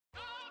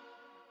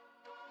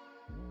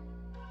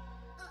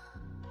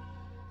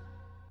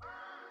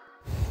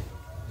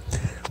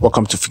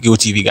Welcome to Fickle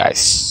TV,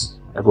 guys.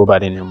 I go by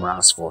the name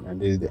Ransford,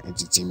 and this is the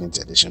entertainment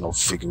edition of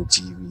Fickle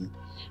TV.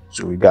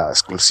 So we got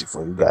exclusive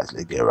for you guys.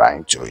 Let's get right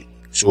into it.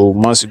 So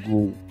months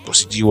ago,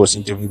 Sarkodie was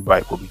interviewed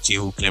by Kobe,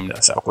 who claimed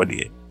that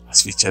Sarkodie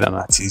has featured an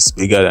artist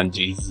bigger than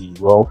Jay-Z.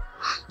 Well,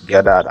 the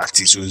other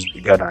artist who is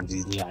bigger than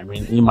Jay-Z. I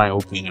mean, in my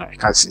opinion, I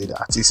can't say the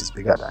artist is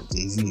bigger than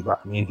Jay-Z,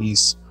 but I mean,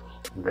 he's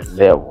on the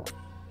level.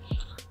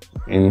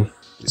 And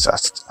this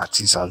artist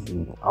has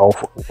been out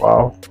for a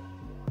while.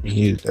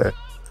 He is the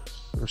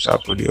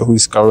Sarkodie, who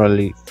is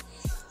currently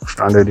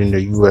stranded in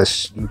the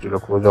US due to the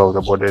closure of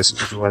the borders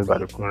influenced by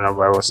the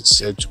coronavirus, is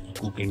said to be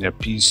cooking a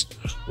peace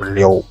with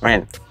Lil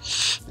Wayne,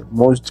 the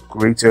most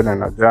created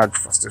and admired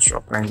fastest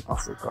rapper in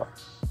Africa.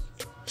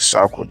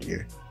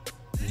 Sarkodie,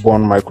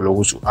 born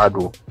Michael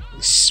Ado,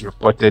 is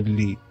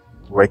reportedly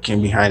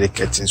working behind the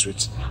curtains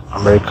with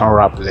American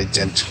rap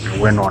legend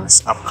Lil Wayne on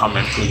his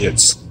upcoming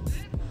projects.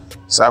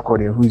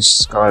 Sarkodie, who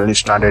is currently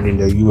stranded in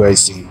the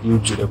USA due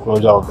to the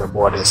closure of the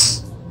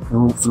borders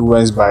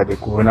influenced by the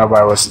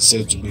coronavirus, is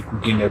said to be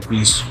cooking a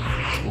piece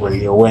with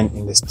Lil Wayne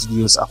in the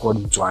studios,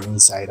 according to an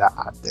insider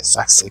at the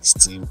Success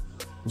team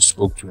who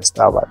spoke to a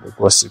star at the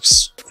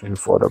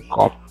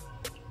Gossips24.com.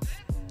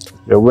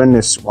 Lil Wayne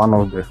is one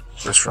of the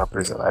best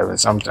rappers alive, and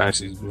sometimes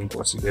he's being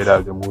considered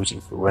as the most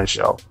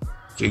influential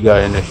figure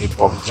in the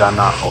hip-hop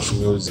genre of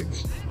music.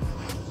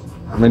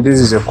 I mean, this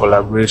is a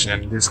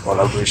collaboration. This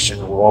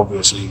collaboration will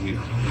obviously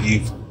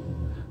leave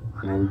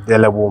an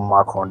indelible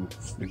mark on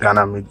the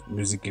Ghana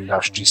music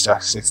industry,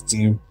 Success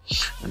team,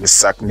 and the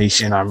SAC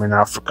nation, I mean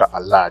Africa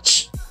at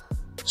large.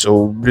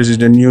 So this is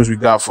the news we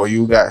got for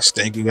you guys.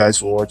 Thank you guys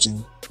for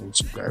watching.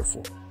 Thank you guys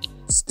for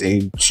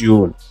staying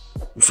tuned.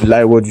 If you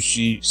like what you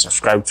see,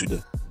 subscribe to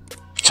the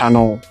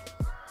channel,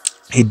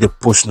 hit the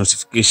post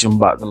notification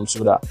button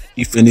so that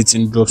if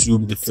anything drops, you'll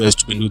be the first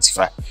to be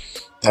notified.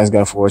 Thanks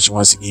guys for watching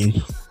once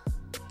again.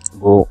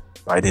 Go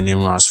by the name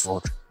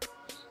Ransford.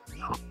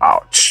 I'm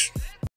out.